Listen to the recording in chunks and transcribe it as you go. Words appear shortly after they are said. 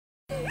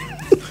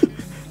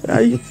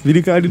Ai,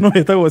 thirikari no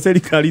etagwo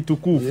serikali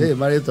tukufu.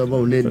 Marĩtwa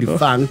mau nĩ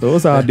defunct.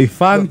 Those are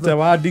defunct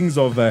wordings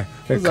of the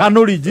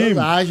Kanu regime. Those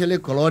are actually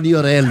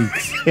colonial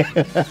relics.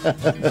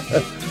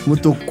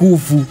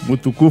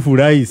 Mutukufu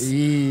rais.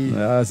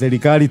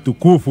 Serikali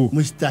tukufu.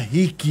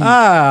 Mustahiki.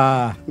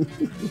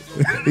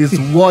 His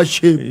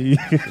worship.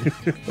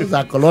 Those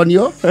are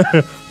colonial.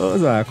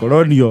 Those are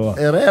colonial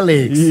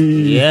relics.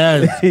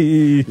 Yes.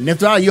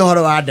 Netura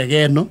yohoro wa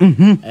ndege no.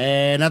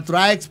 Na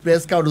tura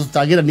express ka undu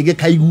tutagira nige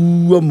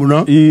kaiguo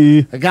muno.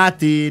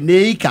 Gati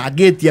nĩ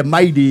ikangĩtie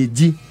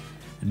mileage.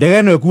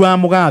 Ndege no ekuwa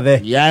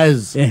mugathe.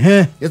 Yes.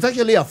 It's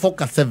actually a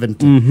Fokker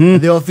 70.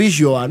 The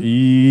official one.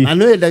 I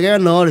know ndege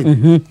no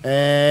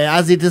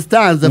as it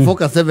stands the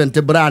Fokker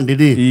 70 brand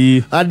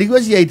and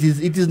because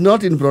it is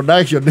not in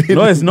production.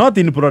 No, it's not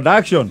in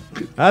production.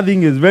 I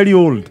think it's very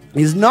old.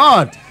 It's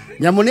not.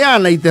 Nyamuni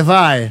ana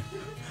itefae.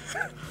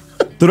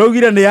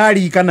 Turugire ni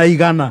yari kana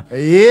igana.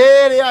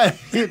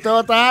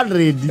 Toyota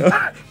 100.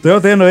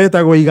 Toyota eno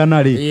etagwo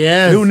igana ri.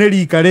 Riu ni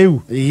rika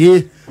riu.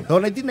 So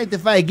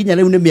 1995 ginya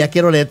riu ni miaka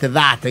irorete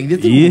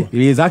 30. It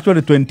is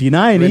actually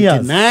 29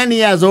 years. 29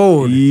 years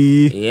old.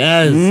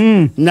 Yes.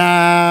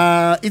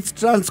 Na it's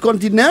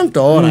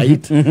transcontinental,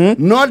 right?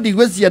 No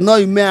digwecia no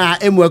imea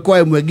emwe kwa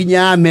emwe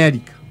ginya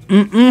America.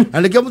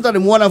 Alike mtu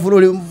alimuona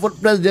furuli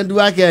president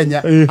wa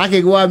Kenya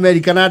akigwa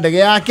America na ndege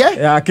yake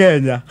ya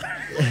Kenya.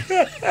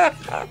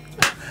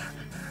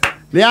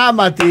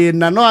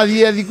 Matina no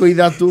athie thiko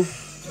ithatu.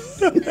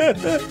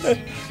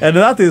 And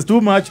that is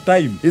too much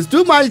time. It's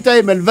too much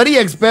time and very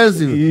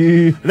expensive.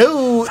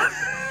 Riu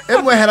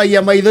emwe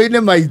heragia maitho-ini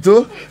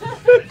maitu.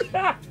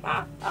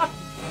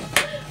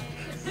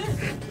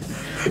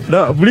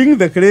 No, bring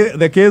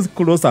the case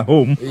closer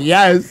home.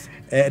 Yes.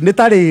 Nĩ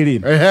tarĩrĩ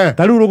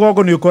tarĩu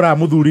rũgongo nĩ ũkora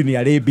mũthuri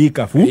nĩ arĩ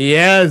bikabu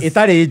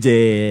ĩtarĩ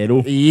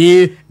njerũ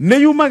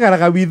nĩ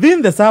yumagaraga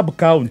within the sub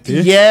county.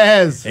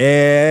 Yes.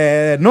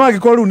 No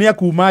agĩkorwo rĩu nĩ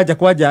akuma nja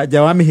kwa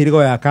nja wa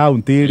mĩhĩrĩgo ya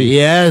county rĩ.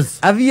 Yes.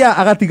 Athia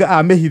agatiga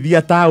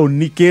amĩhithia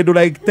taũni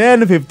kĩndũ like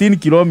 10-15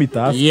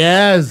 kilometers.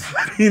 Yes.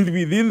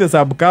 Within the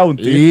sub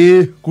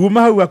county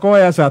kuma hau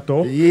akoya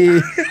shato.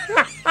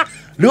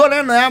 Rĩu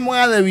neno ya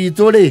mwathe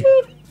witũ rĩ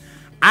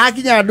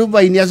akinya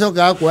Dubai nĩ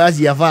acokaga kuoya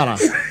ciabara.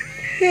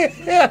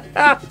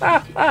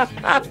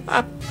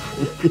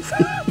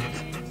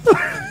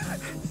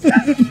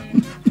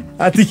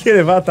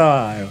 Atikire bata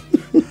wayo.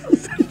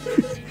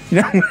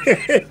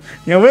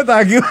 Nyamweta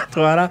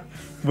agĩtwara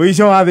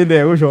mũico wa thĩ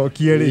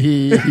ndegũcokie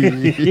rĩ.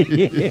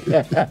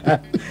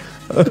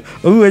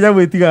 Ũguo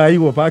nyamũ ĩtigaga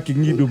igwo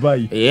parking in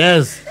Dubai.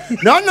 Yes.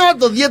 No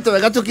tũthiĩte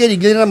wega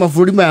tũkĩringithania na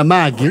mabũrũri maya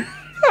mangĩ.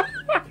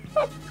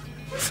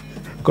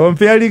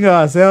 Comparing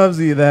ourselves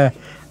with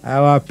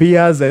our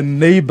peers and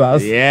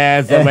neighbors.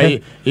 Yes,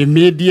 my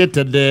immediate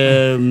and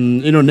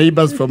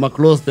neighbors from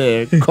across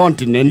the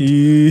continent.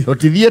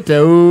 Tũtithiĩte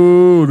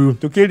ũru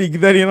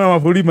tũkĩringithania na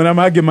mabũrũri marĩa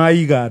mangĩ ma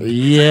igana.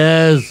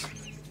 Yes.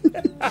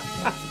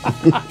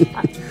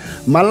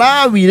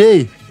 Malawi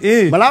rĩ.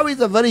 Malawi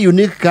is a very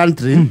unique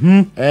country.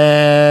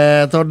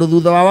 Tondũ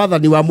thutha wa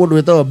wathani wa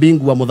mũndũ wĩtagwo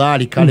Bingu wa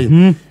Mutharika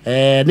rĩ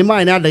nĩ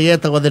maĩ na ndege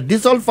yetagwo the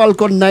Diesel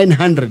Falcon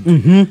 900.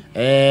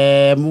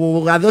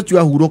 Mũgathe ũcio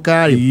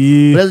ahurũka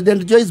rĩ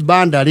President Joyce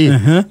Banda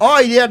rĩ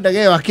oire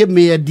ndege ĩyo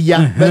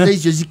akĩmĩendia mbeca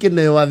icio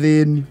cikĩneo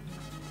athĩni.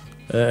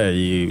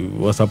 He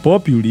was a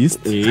populist.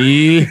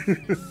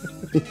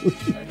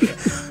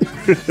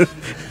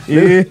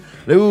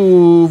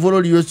 Rĩu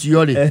bũrũri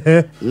ũcio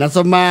rĩ na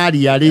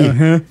Somalia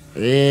rĩ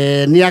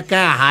nĩ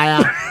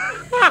akahaya.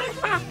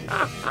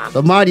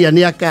 Somalia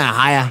nĩ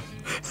akahaya.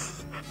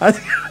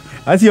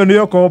 Acio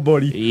nĩo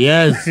kombori.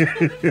 Yes.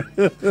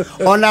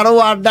 Ona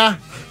Rwanda.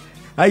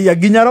 Aya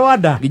nginya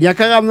Rwanda. Nginya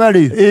Kagame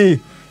rĩ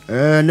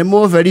nĩ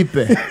mũ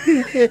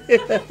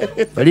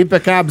Felipe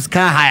Cabs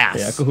kahaya.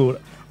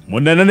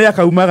 Mũnene nĩ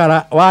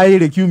akaumagara wa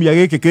ĩrĩ kiumia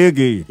gĩkĩ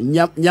kĩngĩ.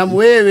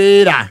 Nyamũ ĩ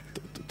wĩra.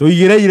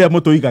 Tuigireire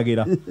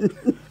mutuigagĩra.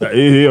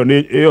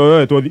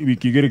 Ĩyo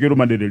wiki igĩrĩ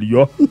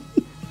kĩrũmanĩrĩrio.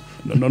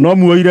 No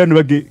muoire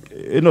nĩ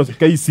ĩno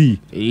KC.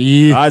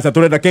 Aca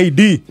tũrenda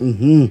KD.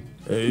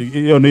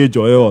 Ĩyo nĩ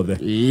njoe yothe.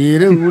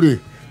 Rĩu rĩ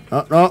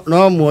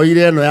no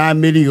muoire ĩno ya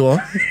mĩrigo.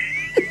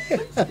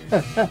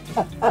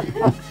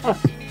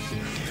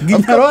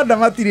 Nginya Rwanda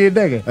matirĩ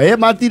ndege.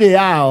 Matirĩ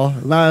yao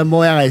na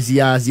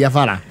moyaga cia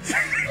bara.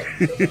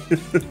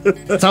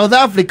 South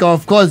Africa,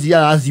 of course,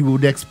 yeah, as you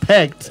would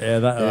expect.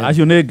 As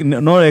you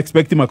not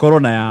expect my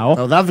corona yao.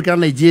 South Africa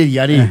and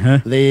Nigeria,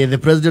 the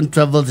president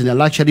travels in a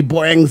luxury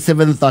Boeing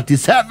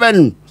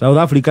 737. South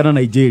Africa and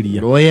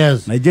Nigeria. Oh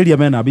yes. Nigeria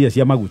mena bia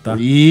cia maguta.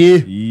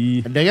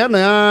 Ndege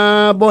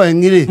na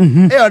Boeing ri.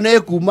 Eyo nĩ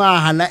kuma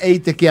hana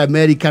 80k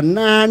America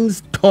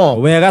non-stop.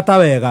 Wega ta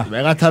wega.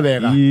 Wega ta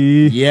wega.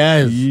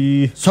 Yes.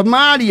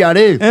 Somalia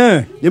ri.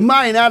 Ni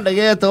mai na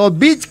ndege yetagwo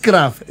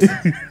Beechcraft.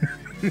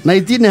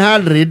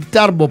 1900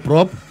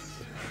 turboprop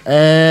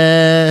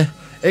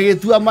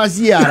egetua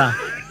maciara.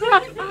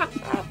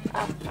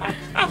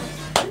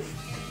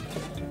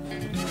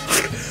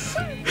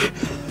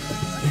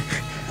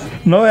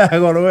 No ya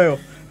goro wewe.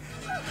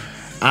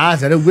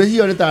 Sare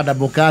ngwĩcio nĩ ta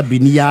double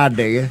cabin ya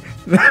ndege.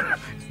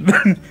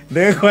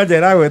 ndege kwanja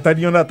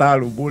ĩragwetanio na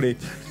tarumbũ rĩ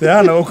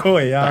yana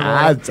ũkorwo yago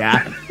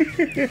acha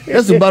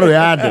yesu baro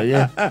ya ndege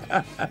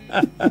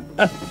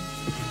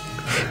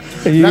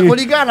na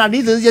kuringana ni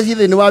indo iria ciĩ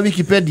thĩinĩ wa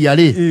Wikipedia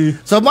rĩ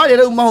Somalia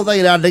rĩu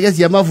mahũthagĩra ndege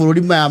cia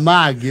mabũrũri maya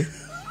mangĩ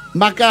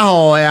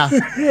makahoya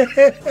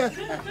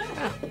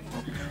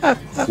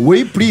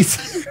we please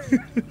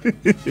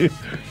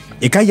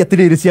ikai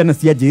atĩrĩrĩ ciana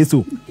cia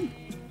Jesu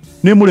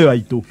nĩ mũrĩ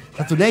waitũ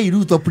atunei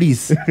Ruto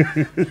please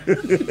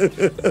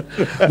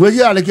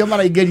gwĩcia alekio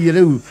maraingĩrie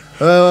rĩu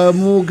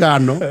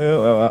muungano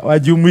wa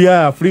Jumuiya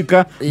ya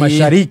Afrika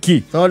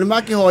Mashariki tondũ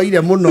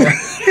nĩmakĩhoire mũno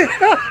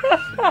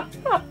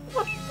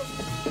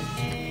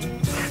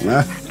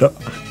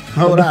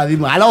Ahora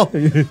dimo, aló,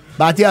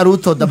 bati a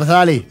Ruto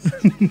tafadhali.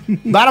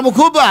 Bara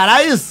mkubwa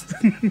rais.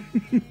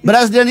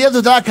 President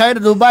yetu ta kaenda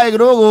Dubai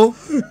kidogo.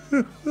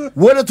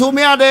 Wewe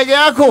tumia ndege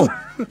yako.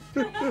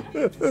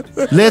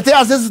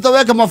 Letea sisi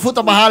tutaweka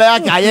mafuta mahali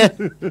yake aye.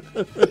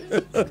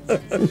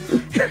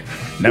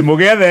 Na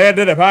mugethe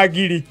ende na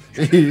bagiri.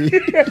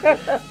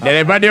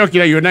 Dereba ndio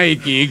kila yona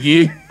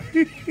iki.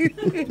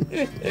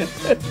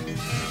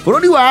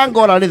 Burudi wa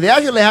Angola, they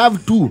actually have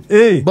two.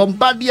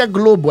 Bombardier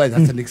Global,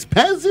 that's an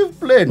expensive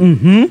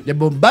plane. The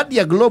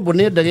Bombardier Global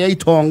ni ndege ya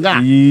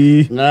itonga.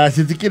 Na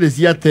sitikire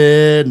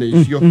siate na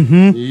isio.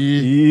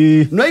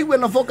 No igwe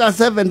na Foka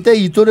 70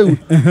 itore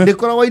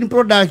ndikoragwo in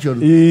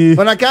production.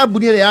 Ona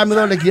kambuni ile ya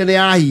mithondekire ni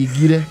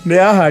yahingire. Ni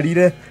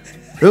yaharire.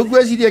 Riu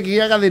gweciria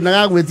kigia gathina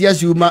ga gwetia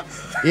ciuma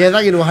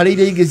yethagirwo hari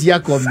iria ingi cia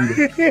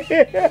komire.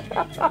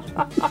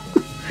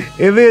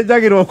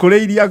 Ithĩnjagĩrwo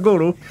kũrĩ iria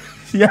ngũrũ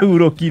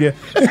ciahurũkire.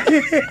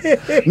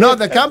 No,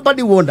 the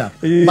company wonder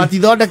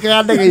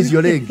matithondekaga ndege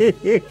icio rĩngĩ.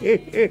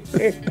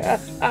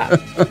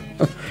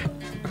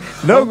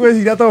 No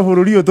gwĩciria to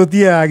bũrũri ũyũ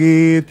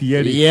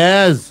tũtiagĩtie rĩ.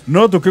 Yes.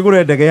 No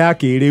tũkĩgũre ndege ya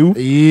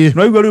kĩrĩu.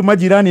 No igua rĩu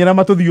majirani arĩa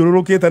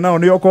matũthiũrũrũkĩte nao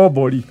nĩo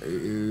kombori.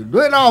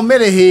 Ndũĩ nao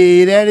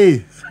mĩrĩhĩre rĩ.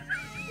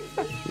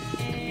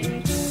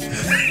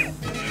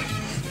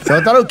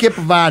 Tarĩu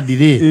Cape Verde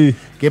rĩ.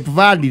 Cape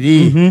Verde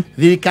rĩ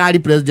thirikari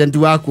president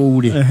wa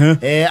kũu rĩ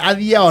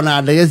athia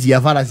ona ndege cia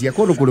bara cia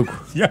kũndũ kũrĩkũ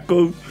cia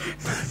kũu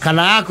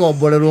kana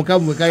akomborerwo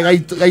kamwe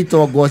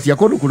gaitongo cia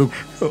kũndũ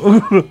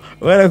kũrĩkũ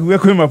wera kuga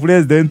kwĩ ma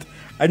president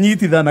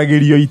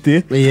anyitithanagĩrio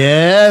itĩ.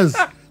 Yes.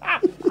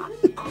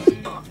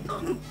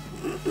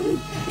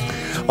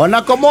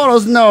 Ona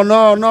Comoros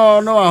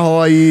no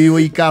ahoi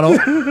ũikaro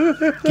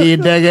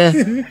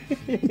kĩndege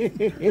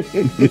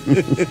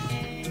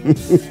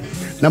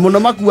na muno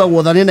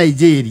makuagwo tha nĩ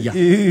Nigeria.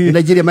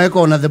 Nigeria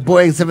maĩkorwo na the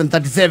Boeing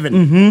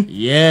 737.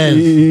 Yes.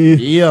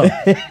 Iyo.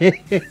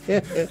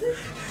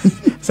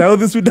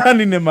 South Sudan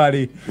nĩ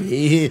marĩ.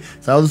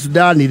 South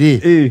Sudan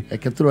rĩ.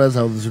 Eke tũrore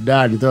South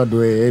Sudan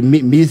tondũ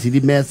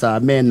Misiri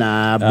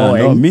mena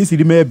Boeing. No,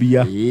 Misiri me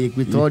mbia.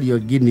 Equatorial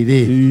Guinea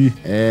rĩ.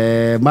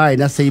 Maĩ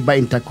na Sabre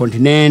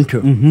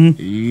Intercontinental.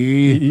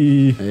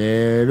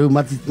 Rĩu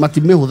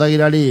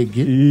matimĩhũthagĩra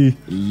rĩngĩ.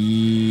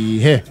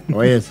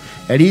 Oh yes.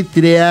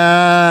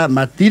 Eritrea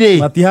matire.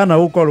 Matihana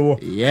gũkorwo.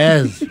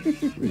 Yes.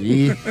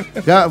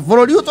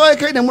 Bũrũri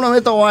ũtoĩkaine mũno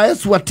wĩtagwo wa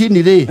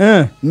Eswatini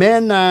rĩ.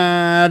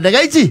 Mena ndege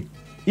ici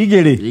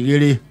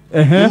igĩrĩ.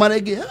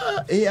 Marenge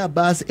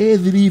Airbus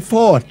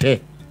A340.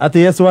 Ati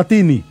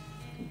Eswatini.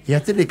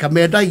 Yatirika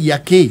mendagia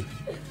kĩ?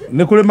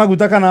 Nĩ kũrĩ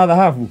maguta kana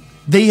thahabu?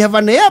 They have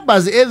an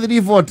Airbus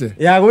A340.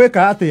 Ya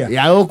gwĩka atĩa?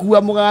 Ya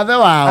gũkua mũgathe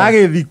wao.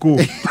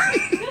 Agĩthikũ.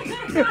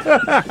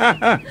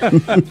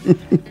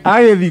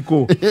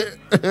 Agĩthikũ.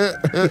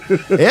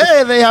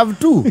 They have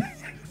two.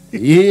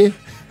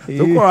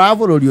 Tukora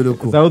bũrũri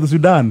ũrĩkũ? South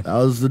Sudan.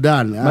 South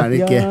Sudan.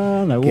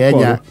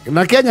 Kenya.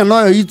 Na Kenya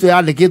noyo itu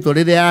yandĩkĩtwo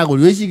rĩrĩa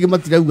yagũrirwo ici ingĩ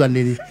matirauga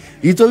nĩrĩ.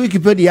 Itu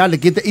Wikipedia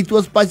yandĩkĩte it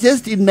was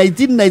purchased in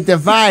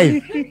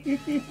 1995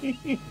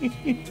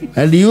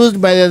 and used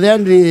by the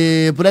then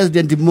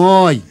President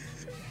Moi.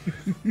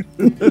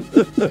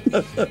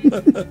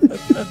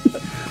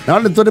 Na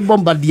nĩ tũrĩ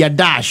Bombardier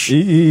Dash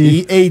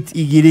E8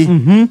 igĩrĩ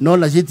no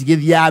na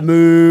citigĩthia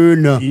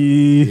mũno.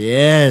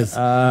 Yes.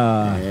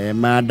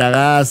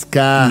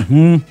 Madagascar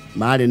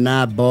marĩ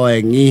na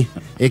Boeing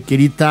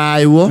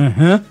ĩkĩritaĩwo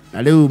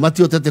na rĩu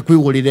matiotete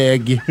kwĩgũrĩra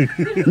ĩngĩ.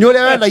 Nĩ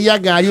ũrĩa wendagia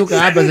ngari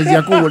ũkaga mbeca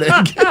cia kũgũra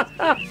ĩngĩ.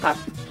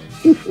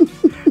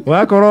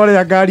 Wakorwo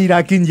ũrĩa ngari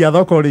irakinyia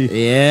thoko rĩ.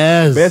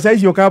 Yes. Mbeca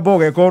icio ũkamba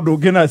ũgeka ũndũ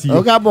ũngĩ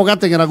nacio. Ũkamba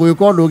ũgateng'era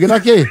gwĩka ũndũ ũngĩ na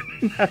kĩ?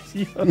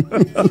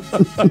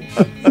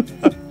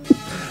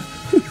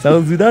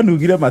 South Sudan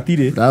ugire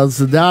matire. South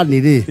Sudan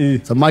rĩ.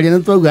 Somalia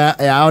nĩ twauga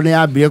yao nĩ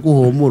yambire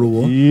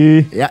kũhũmũrwo.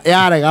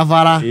 Yarega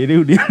bara.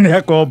 Rĩu nĩ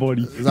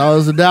akombori.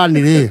 South Sudan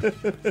rĩ.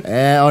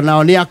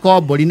 Onao nĩ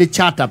akombori nĩ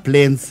charter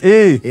planes.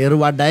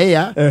 Rwanda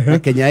Air na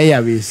Kenya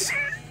Airways.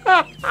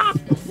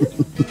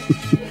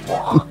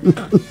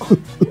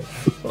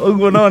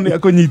 Ũguo no nĩ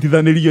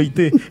akũnyitithanĩrio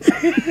itĩ.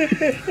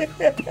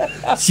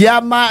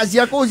 Ciama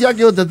cia kũu cia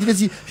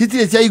kĩũteti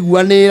citirĩ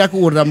ciaiguanĩra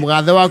kũgũrĩra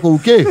mũgathe wa kũu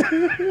kĩ?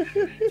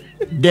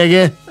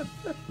 Ndege.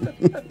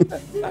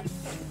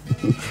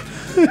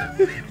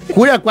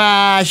 Kule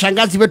kwa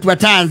shangazi wetu wa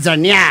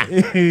Tanzania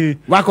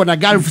wako na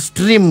Gulf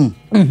Stream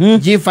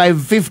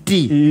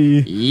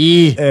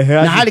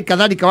G550 na hali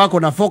kadhalika wako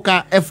na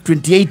Fokker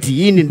F28.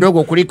 Hii ni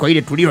ndogo kuliko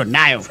ile tulio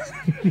nayo.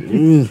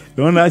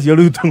 Unaona acio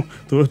riu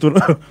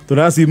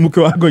turasimuke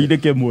wako ile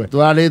kemwe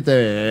twarite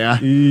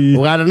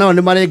ugana nao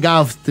ni mari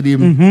Gulf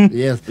Stream.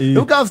 Yes,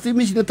 Gulf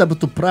Stream ici ni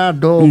tabutu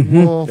Prado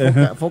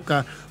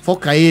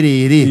Fokker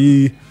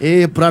iri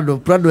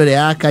Prado ile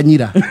ya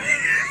Kanyira.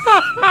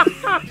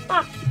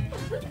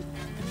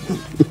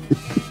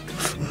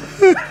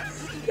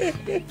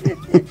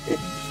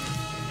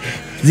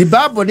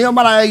 Zimbabwe niyo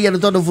maragia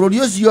tondu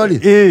bururi ucio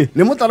ri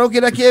ni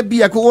mutarukira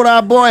kibia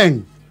kugura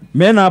Boeing.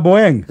 Mena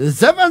Boeing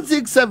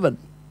 767.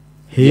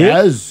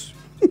 Yes.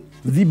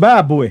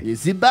 Zimbabwe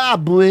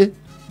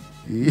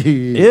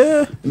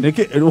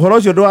niki uhoro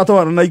ucio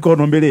ndwatwara na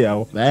economy ri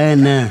yao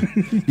bene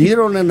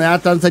ndiro nene ya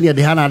Tanzania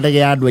ndihana ndege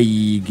ya andu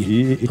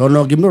aingi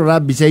tono ngimurora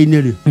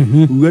mbica-ini ri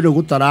uwe ni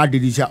gutara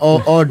ndirisha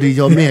o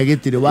ndirisha mehe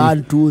gitiri 1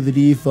 2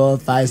 3 4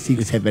 5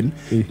 6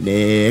 7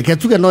 ne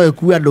ketuge no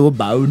ekuwa andu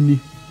bauni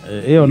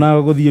iyo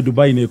na guthie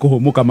Dubai ni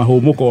kuhumuka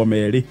mahumuko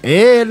meri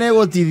ne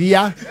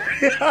gutithia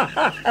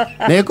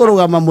ne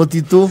kurugama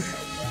mutitu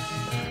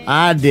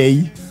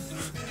adei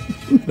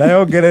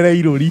Ndayongerere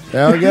iruri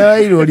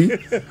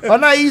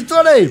ona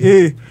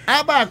itore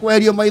aba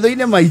kwerio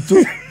maitho-ini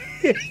maitu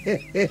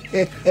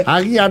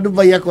agi andu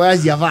bai akoya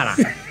cia bara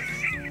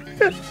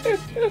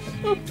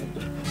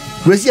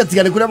kwesi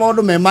atigane kuria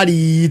maundu me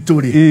maritu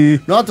ri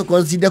no to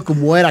consider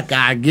kumuera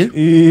kangi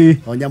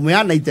onyamu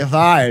yana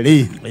itefa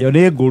ri yo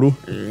ni nguru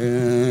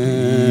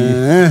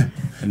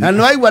na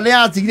no aigua ni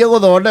atigire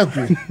guthondeku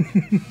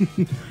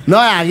no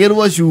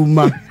yagirwo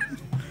cuma.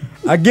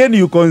 Again,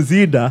 you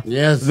consider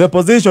the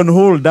position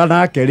holder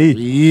na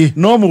keri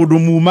no mundu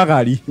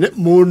mumagari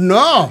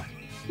muno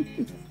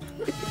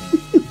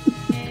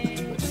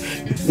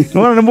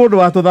no ni mundu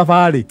wa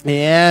tuthafari.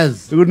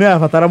 Yes, riu ni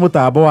abatara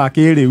mutambo wa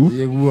kiriu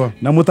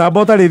na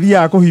mutambo tari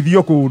thia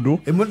kuhithio kundu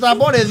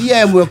mutambo ri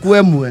thia emwe kwa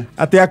emwe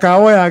ati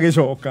akaoya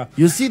agicoka.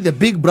 You see the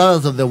big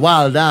brothers of the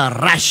world are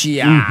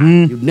Russia,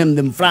 you name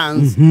them,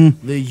 France,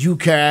 the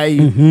UK,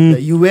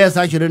 the US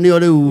actually ni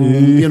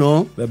you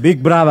know the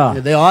big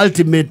brother, the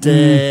ultimate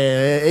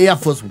Air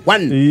Force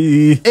One.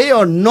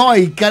 Eyo no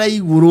ikara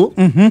iguru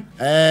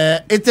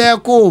ite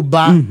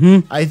kuba.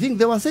 I think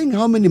they were saying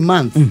how many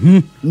months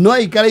no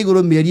ikara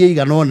iguru mieri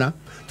iganona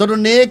tondu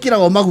ni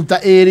ikirago maguta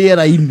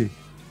riera-ini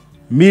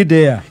mid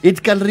air.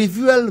 It can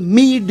refuel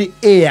mid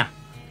air.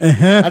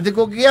 Ati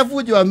kugia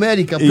fujo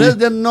America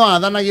president no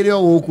athanagire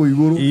o guku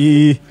iguru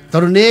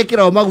tondu ni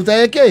ikirago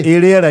maguta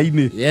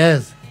riera-ini.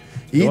 Yes,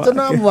 ito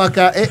na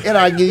mwaka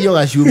eragithio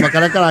gacuma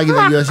kana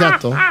karagithio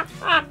shato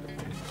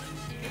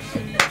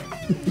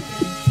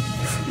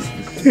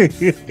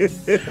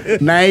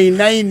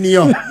nai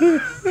nio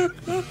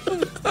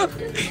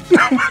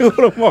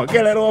uro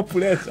mogererwo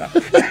pressure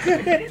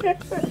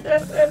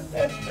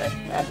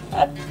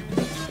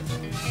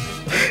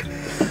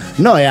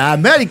no ya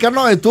America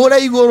no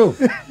iture iguru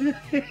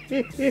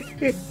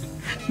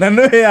na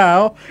no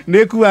yao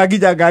ni kuwa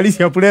nginya ngari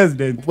cia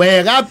president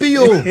wega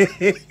piu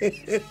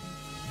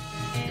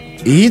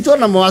ito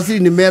na mawasiri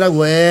ni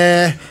meragwo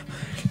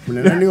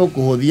munene ni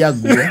ukuhuthia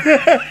nguo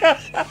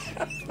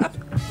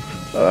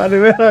ni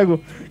meragwo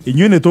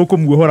inyuĩ nĩ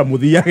tũkũmuohora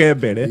mũthiage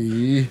mbere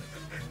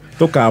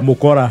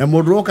tukamukora na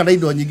mundu roka na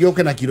indo nyingi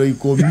oke na kilo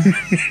 10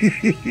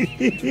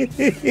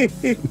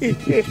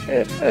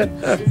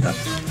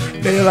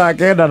 ndĩra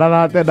kenda na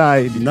nate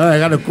naidi no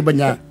wega nĩ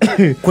kumenya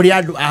kuri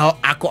andu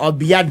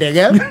akombia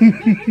ndege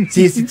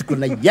sisi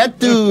tukuna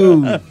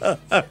yetu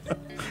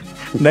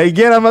na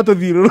ingĩra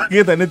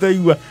matũthiũrũrũkĩte nĩ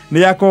twaigua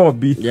nĩ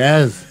akombi.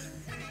 Yes,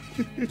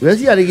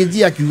 wesi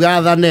arigiji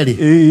akiuga thane ri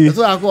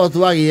tũgakorwo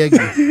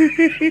twagĩenge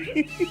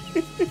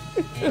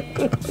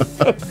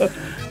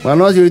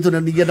mwana ũcio witũ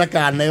nĩ ningĩ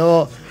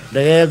ndakaneo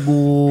ndege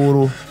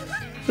ngũrũ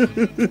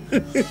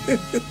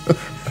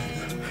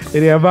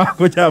ĩrĩa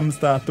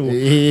makũjamstartwo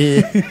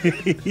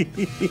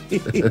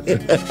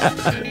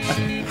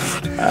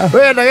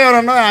we ndege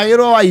ona no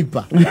yagĩrwo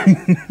waipa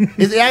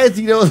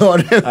yagĩtigire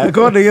gũthondekwo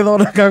akorwo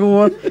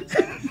ndĩgĩthondekagwo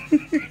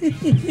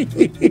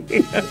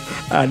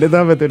nĩ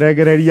thambe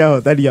tũnengereria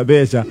ahotani a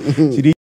mbeca